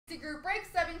Group break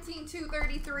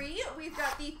 17-233. We've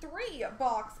got the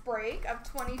 3-box break of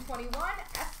 2021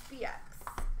 SPX.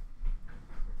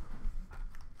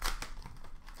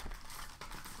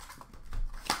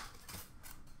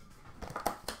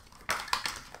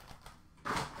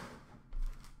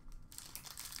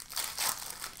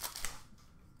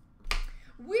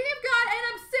 We've got an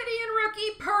Obsidian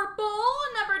rookie purple,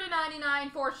 number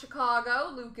 /99 for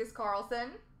Chicago, Lucas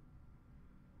Carlson.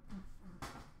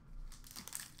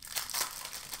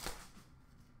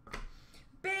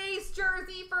 Base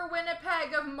jersey for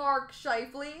Winnipeg of Mark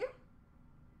Scheifele.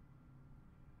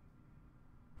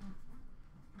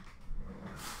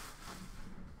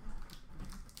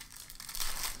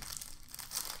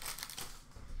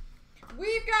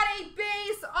 We've got a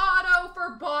base auto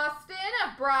for Boston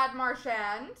of Brad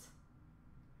Marchand.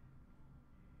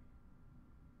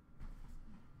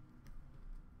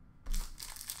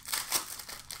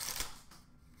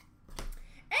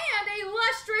 And a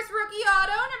lustrous rookie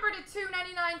auto, number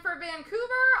 /299 for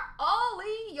Vancouver,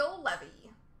 Ollie Juolevi.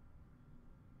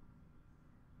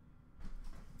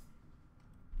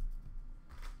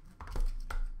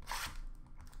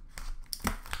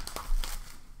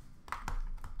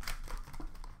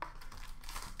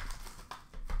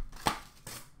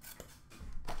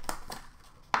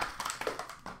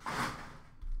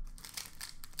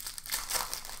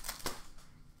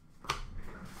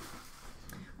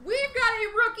 We've got a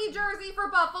rookie jersey for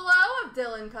Buffalo of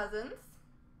Dylan Cousins.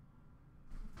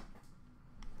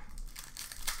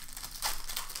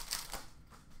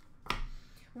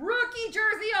 Rookie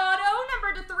jersey auto,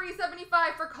 number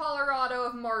 /375 for Colorado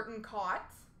of Martin Kaut.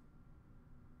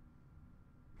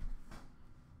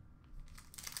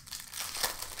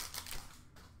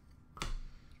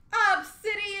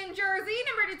 Obsidian jersey,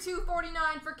 number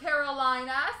 /249 for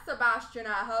Carolina, Sebastian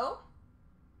Aho.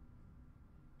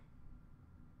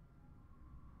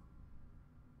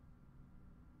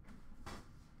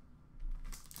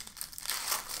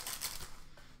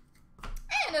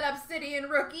 And an Obsidian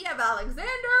rookie of Alexander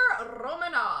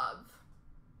Romanov,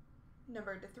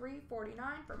 number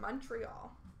 /349 for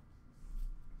Montreal.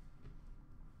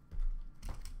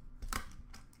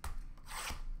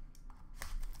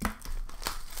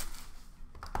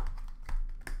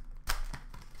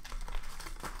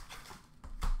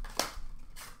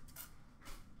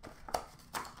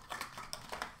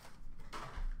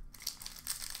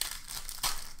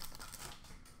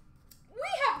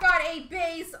 A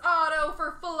base auto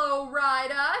for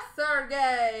Florida,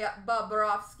 Sergei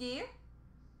Bobrovsky.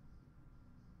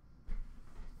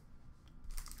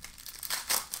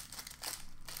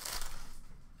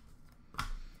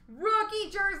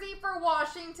 Rookie jersey for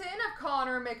Washington of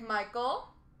Connor McMichael.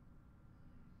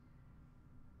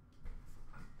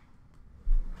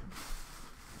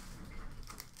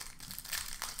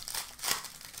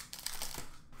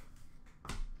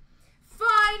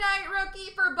 Finite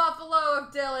rookie for Buffalo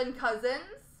of Dylan Cousins.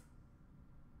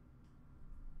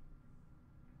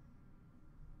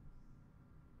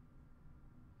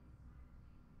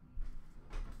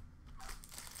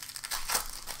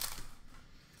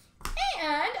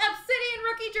 And Obsidian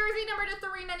rookie jersey number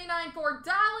 /399 for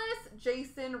Dallas,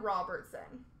 Jason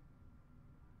Robertson.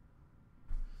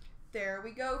 There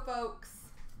we go, folks.